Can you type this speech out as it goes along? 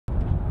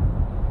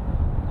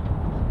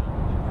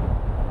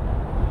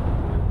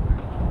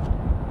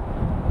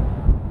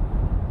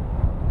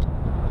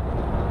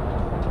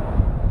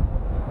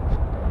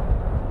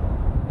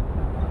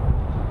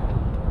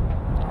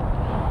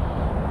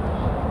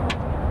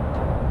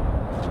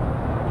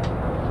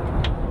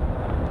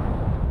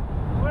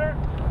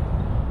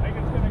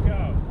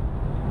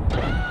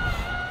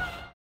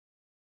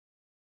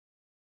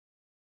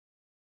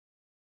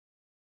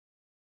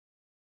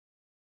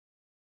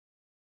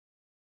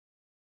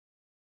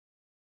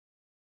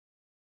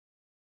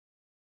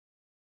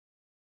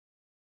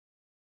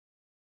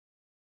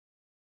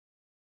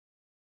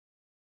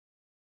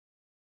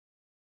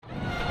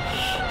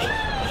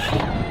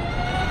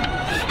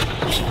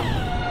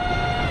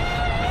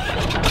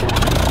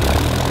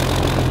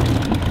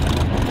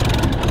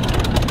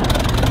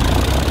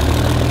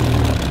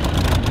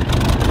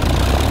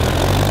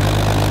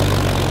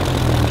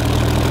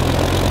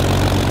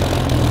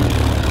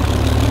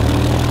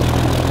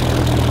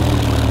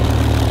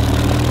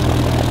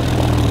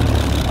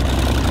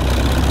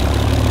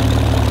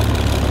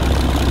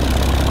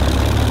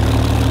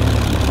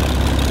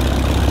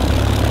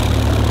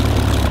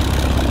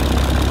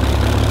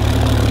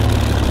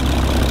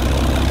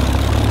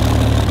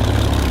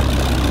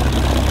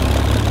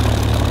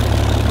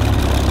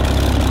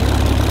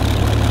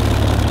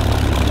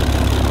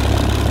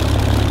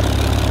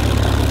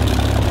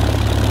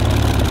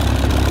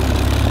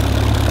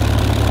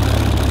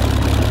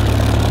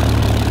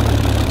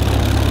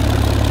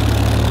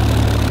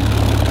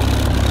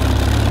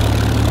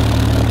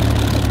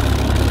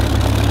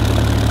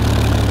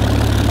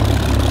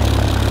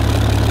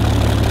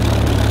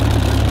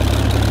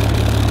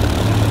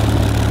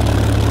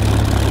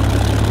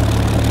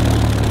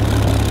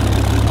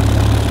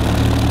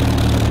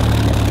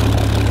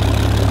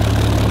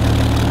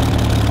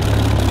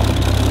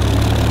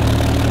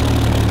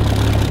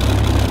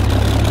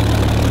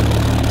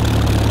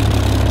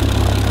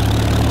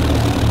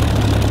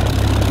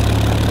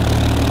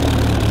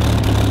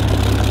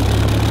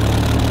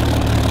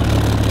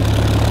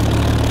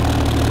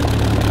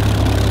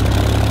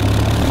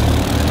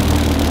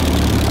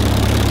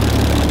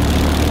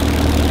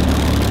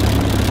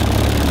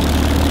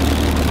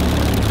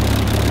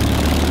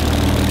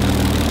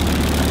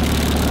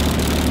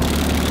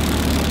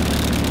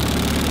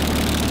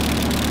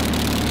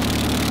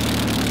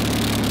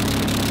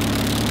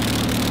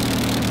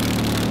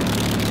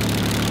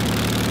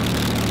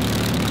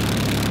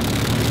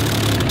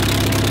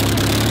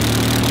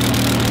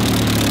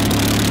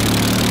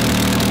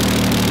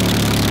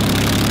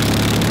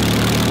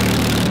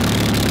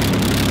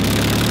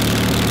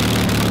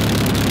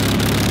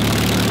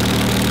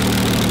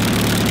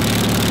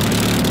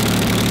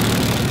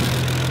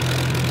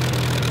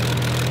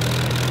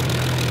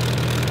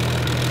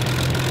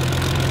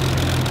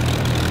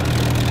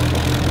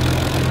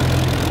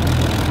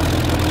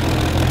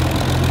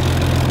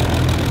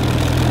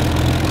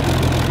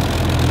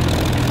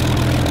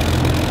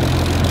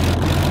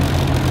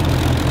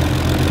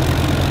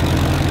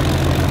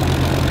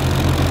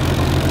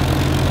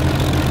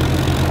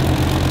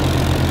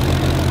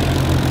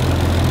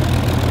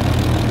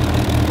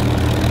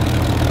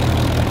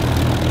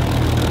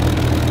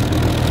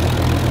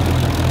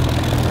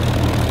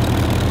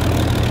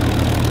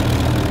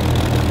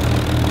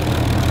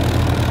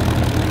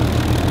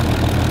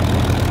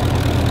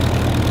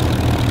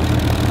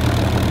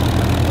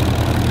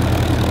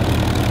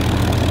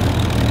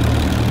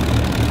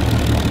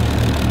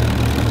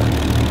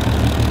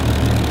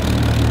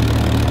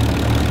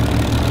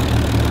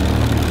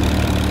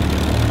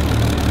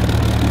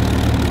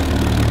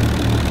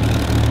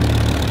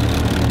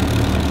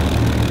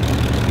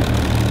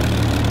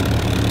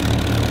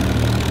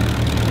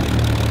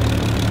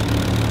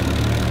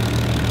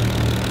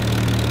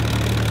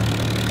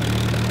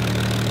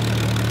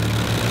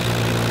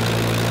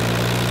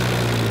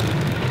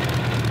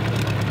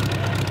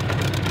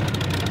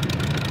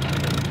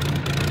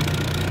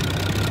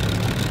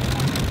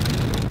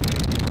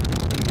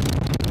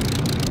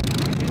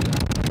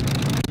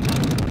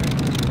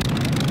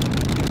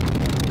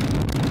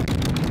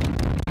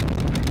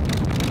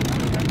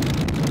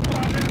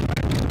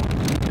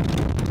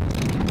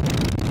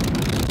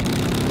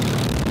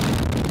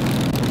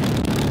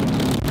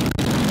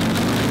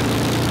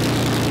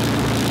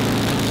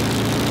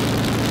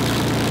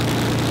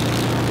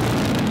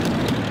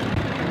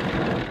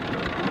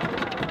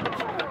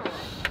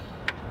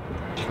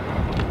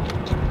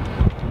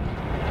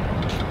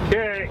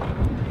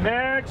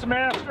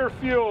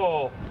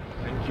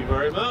Thank you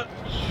very much.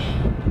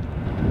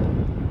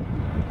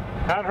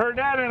 Haven't heard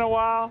that in a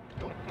while.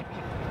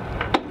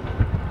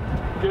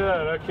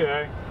 Good,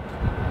 okay.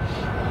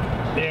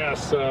 Yeah,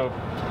 so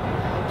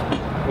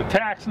the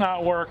tach's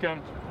not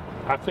working.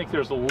 I think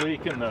there's a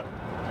leak in the...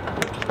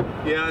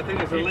 Yeah, I think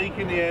there's a leak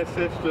in the air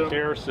system.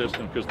 Air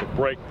system, because the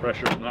brake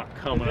pressure's not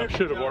coming up.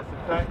 Should have worked.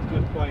 The tach's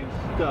just plain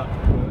stuck.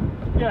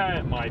 Yeah,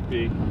 it might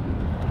be.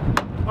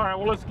 All right,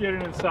 well, let's get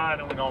it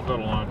inside and we're gonna go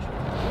to lunch.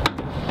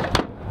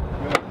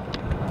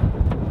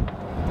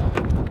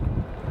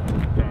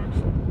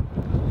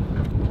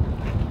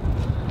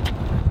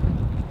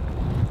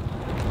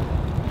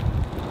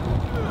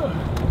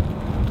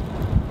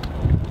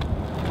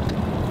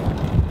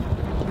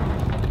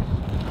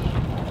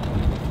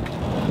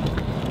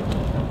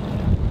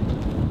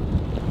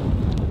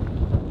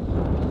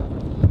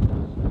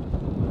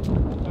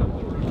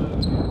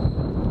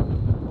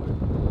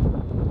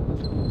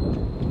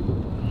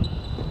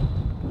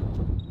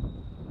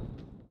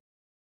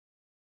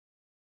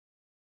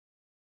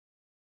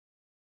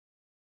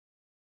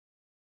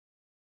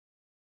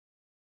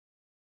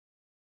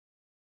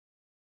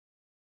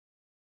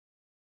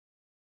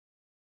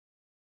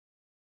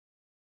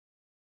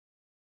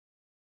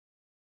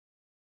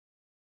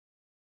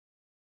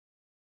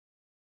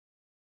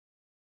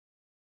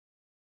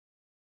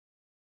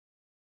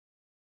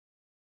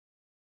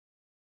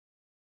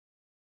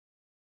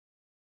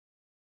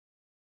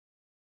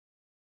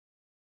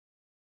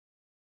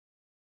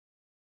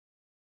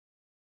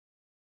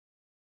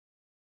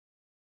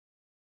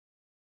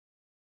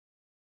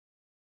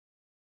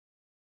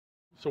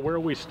 So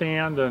where we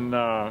stand and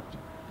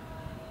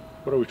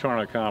what are we trying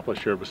to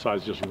accomplish here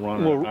besides just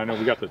running? Well, I know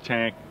we got the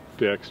tank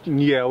fixed.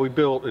 Yeah, we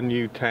built a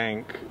new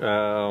tank.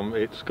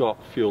 It's got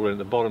fuel in it.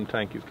 The bottom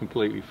tank is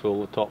completely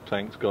full. The top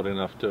tank's got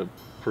enough to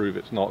prove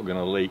it's not going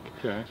to leak.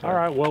 Okay. So. All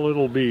right, well,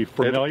 it'll be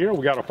familiar.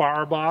 We got a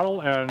fire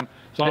bottle, and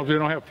as long as we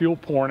don't have fuel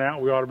pouring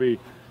out, we ought to be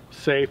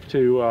safe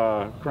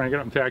to crank it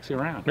up and taxi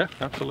around. Yeah,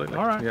 absolutely.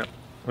 All right. Yeah.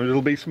 And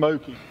it'll be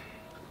smoky.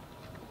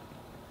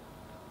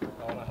 I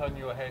want to hand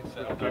you a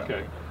headset.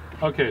 Okay.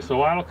 Okay, so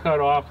that'll cut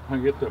off. I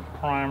get the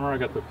primer. I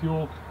got the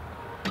fuel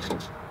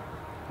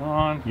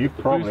on. You've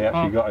probably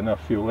actually got enough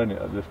fuel in it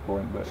at this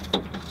point, but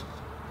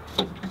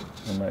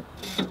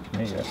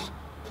yeah.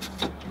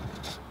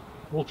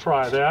 We'll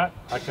try that.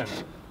 I can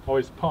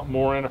always pump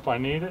more in if I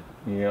need it.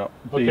 Yeah.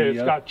 Okay,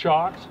 it's got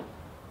chocks.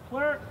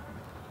 Clear.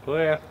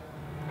 Clear.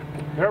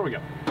 There we go.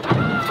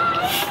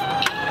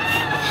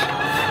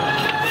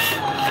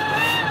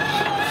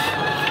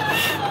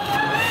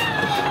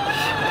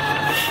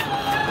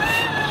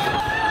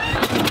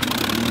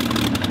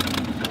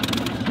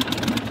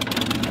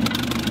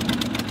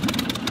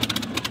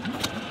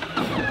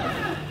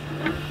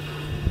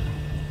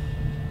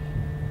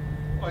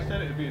 I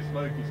said it'd be a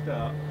smoky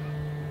start.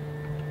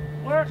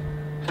 Where?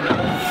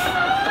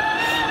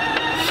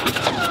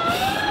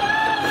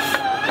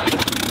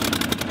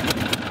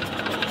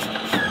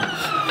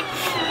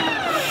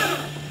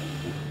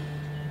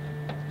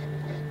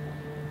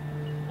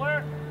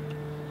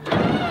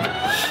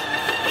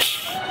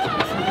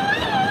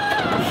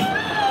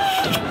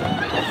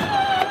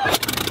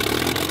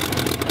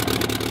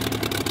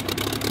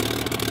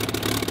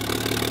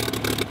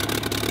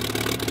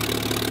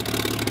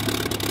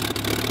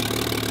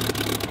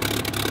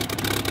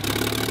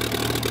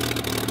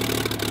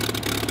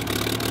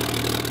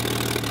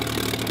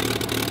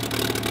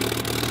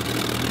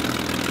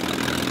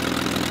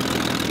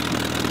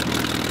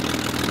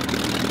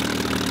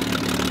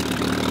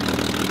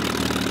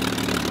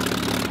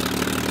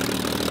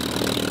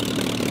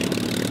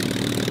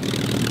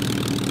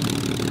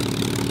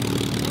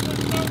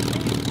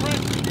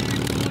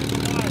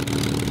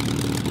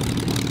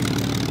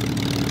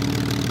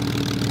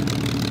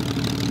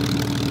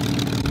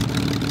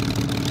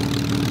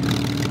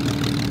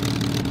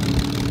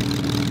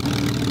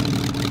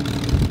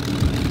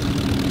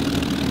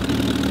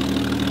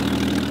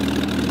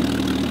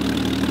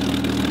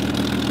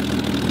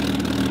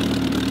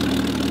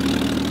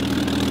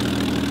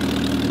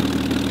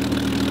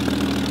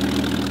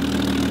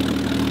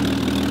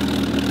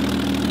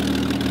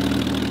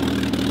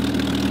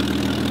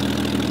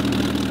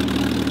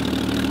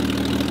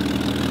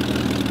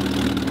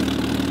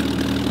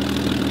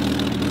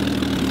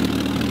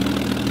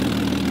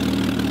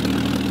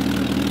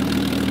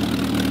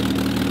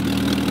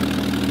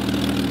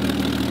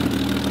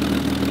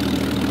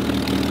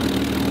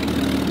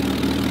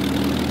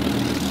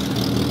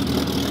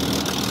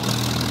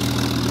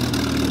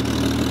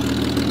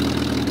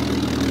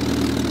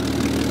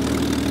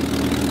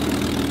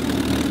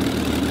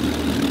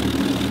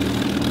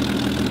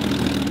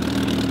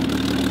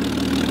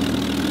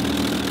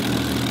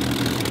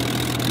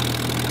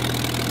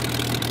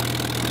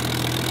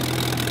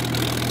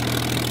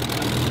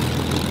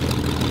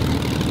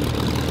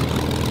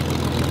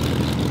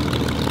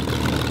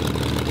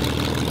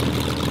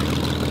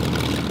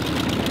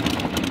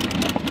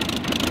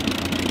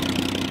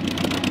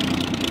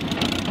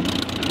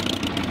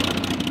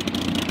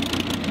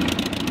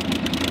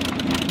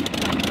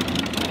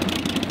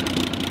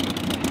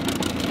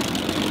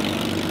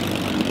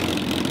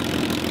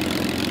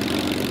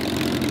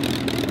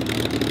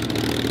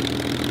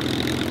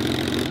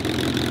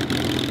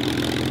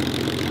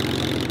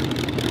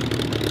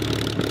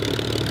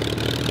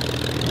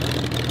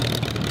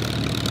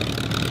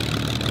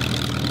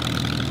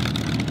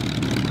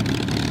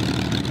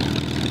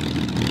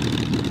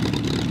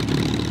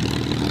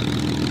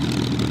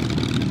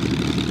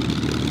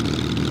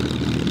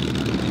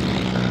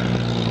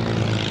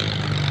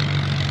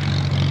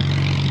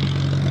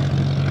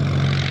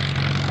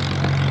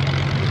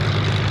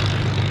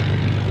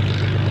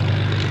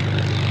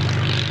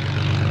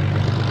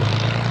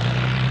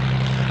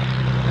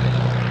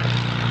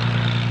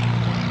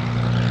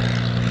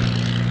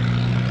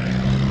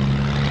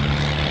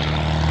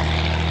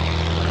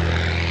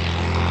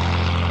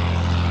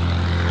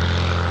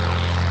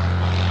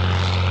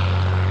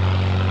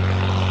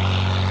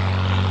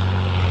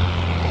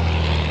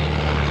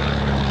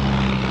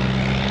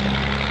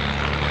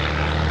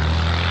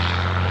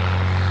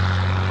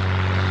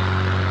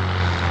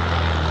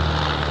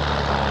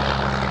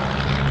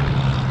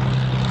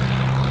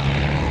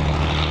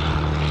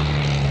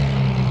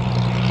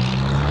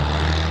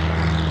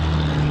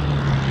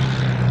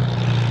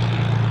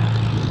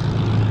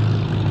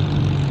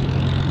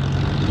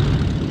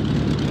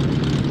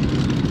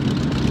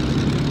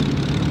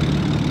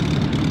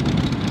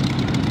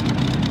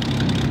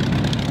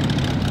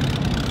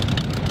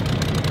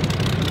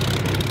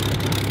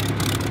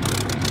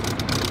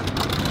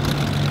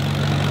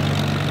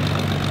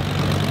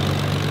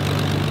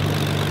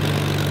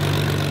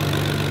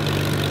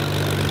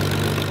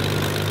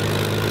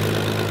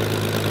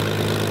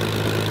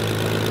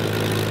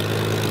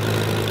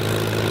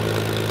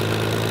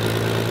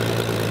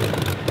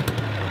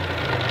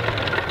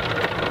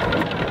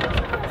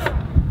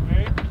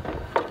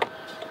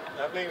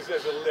 means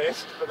there's a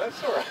list, but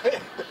that's all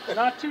right.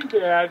 Not too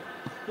bad.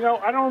 You know,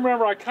 I don't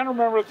remember. I kind of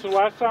remember it's the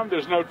last time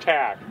there's no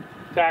tack.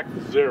 Tack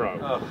 0.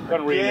 Oh,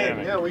 Doesn't read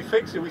anything. Yeah, we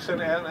fixed it. We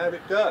sent it out and had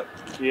it done.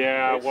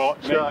 Yeah, It's well,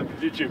 done.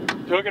 did you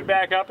hook it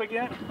back up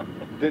again?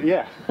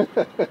 Yeah.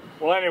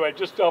 Well, anyway,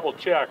 just double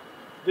check.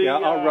 Yeah,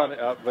 I'll run it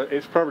up, but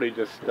it's probably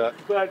just stuck.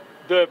 But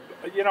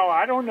you know,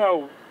 I don't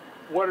know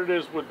what it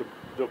is with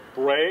the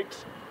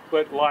brakes,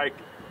 but like,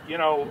 you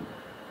know,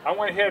 I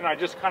went ahead and I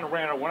just kind of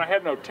ran it. When I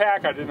had no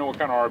tack, I didn't know what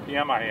kind of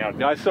RPM I had.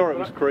 Yeah, I saw it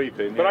was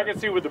creeping. But I could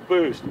see with the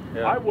boost,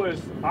 yeah. I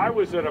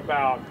was at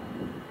about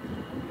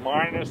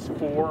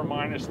 -4,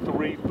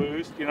 -3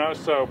 boost, you know,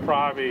 so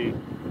probably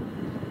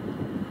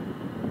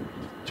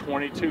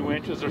 22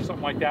 inches or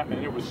something like that,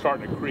 and it was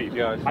starting to creep.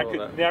 Yeah, I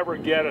could never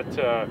get it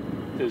to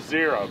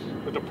 0.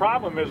 But the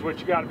problem is, what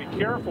you got to be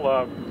careful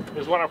of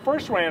is when I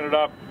first ran it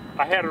up,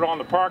 I had it on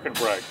the parking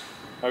brake,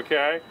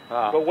 okay?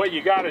 But what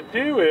you got to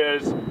do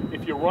is,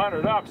 if you run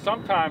it up,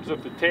 sometimes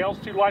if the tail's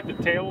too light,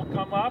 the tail will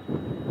come up.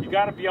 You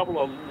got to be able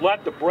to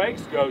let the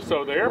brakes go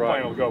so the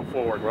airplane will go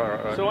forward.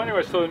 Right. So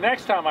anyway, so the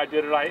next time I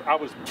did it, I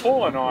was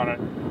pulling on it,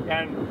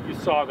 and you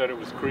saw that it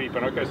was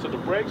creeping. Okay, so the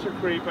brakes are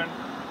creeping.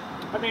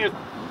 I mean,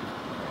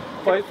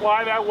 they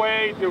fly that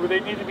way. They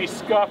need to be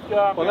scuffed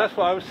up. Well, that's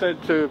what I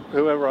said to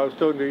whoever I was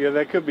talking to. Yeah,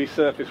 there could be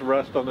surface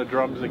rust on the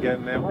drums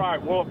again now.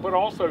 Right. Well, but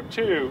also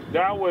too,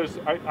 that was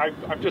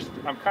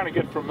I'm kind of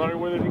getting familiar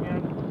with it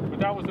again. But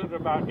that was at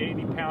about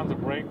 80 pounds of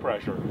brake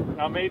pressure.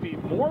 Now maybe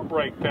more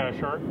brake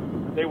pressure,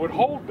 they would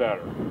hold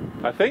better.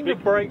 I think the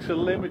brakes are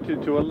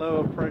limited to a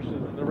lower pressure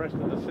than the rest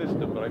of the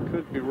system, but I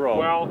could be wrong.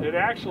 Well, it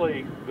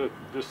actually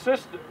the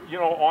system, you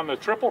know, on the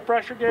triple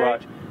pressure gauge.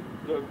 Right.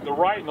 The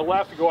right and the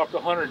left go up to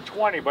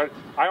 120, but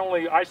I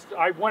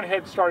went ahead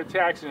and started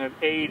taxing at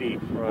 80,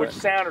 which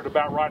sounded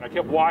about right. And I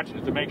kept watching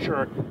it to make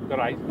sure that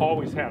I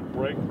always had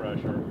brake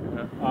pressure.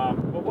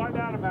 But by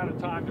that amount of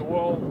time, the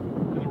oil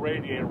and the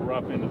radiator were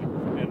up into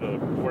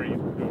where you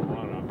can do a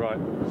run up. Right.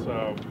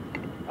 So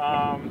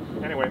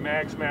anyway,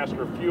 Max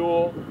Master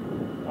fuel.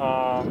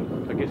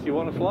 I guess you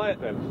want to fly it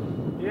then.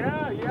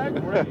 Yeah,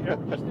 great. Yeah,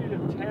 we just need a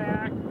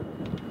tack.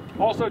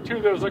 Also, too,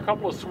 there's a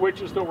couple of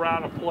switches that were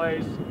out of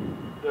place.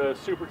 The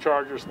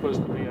supercharger is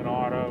supposed to be an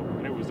auto,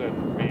 and it was a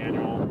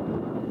manual.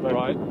 But,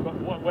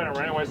 but whatever.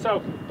 Anyway,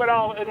 so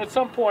and at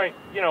some point,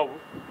 you know,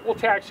 we'll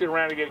taxi it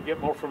around and get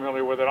more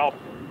familiar with it.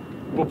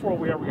 Before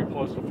we ever get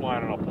close to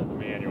flying it, I'll pull the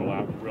manual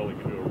out and really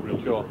do a real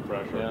good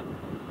refresher.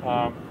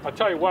 Yeah. I'll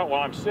tell you what.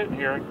 While I'm sitting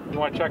here, you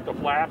want to check the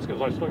flaps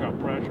because I still got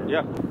pressure.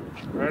 Yeah.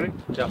 Ready?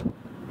 Yeah.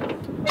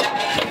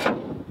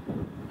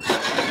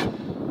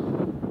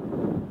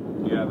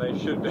 Yeah, they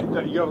should.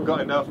 You haven't got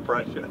enough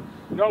pressure.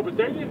 No, but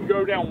they didn't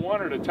go down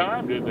one at a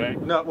time, did they?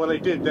 No, well they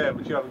did there,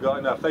 but you haven't got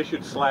enough. They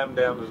should slam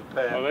down as a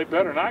pair. Oh, they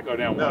better not go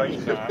down one at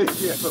a time.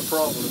 You have a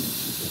problem.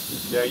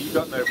 Yeah, you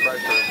got no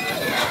pressure in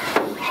there.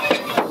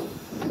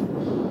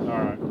 All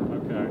right,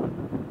 okay.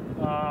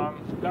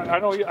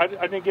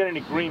 I didn't get any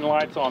green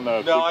lights on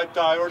the... No, I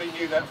already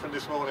knew that from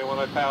this morning when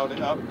I powered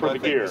it up. For the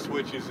gear. The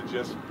switches are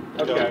just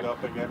going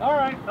up again. All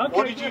right, okay.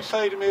 What did you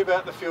say to me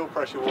about the fuel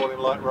pressure warning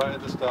light right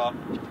at the start?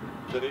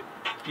 Did it?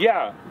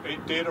 Yeah.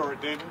 It did or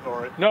it didn't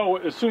or it? No,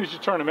 as soon as you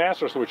turn the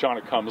master switch on,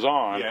 it comes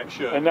on. Yeah, it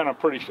should. And then I'm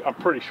pretty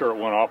sure it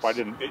went off. I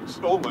didn't. It's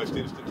almost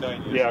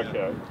instantaneous. Yeah,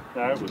 okay.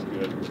 No, it was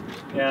good.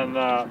 And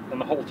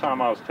the whole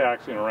time I was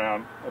taxiing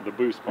around, the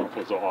boost pump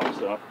was off.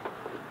 So.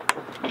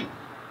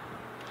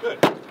 Good.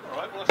 All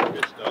right. Well, that's a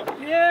good stuff.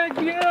 Yeah,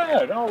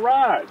 good. All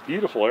right.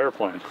 Beautiful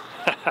airplane.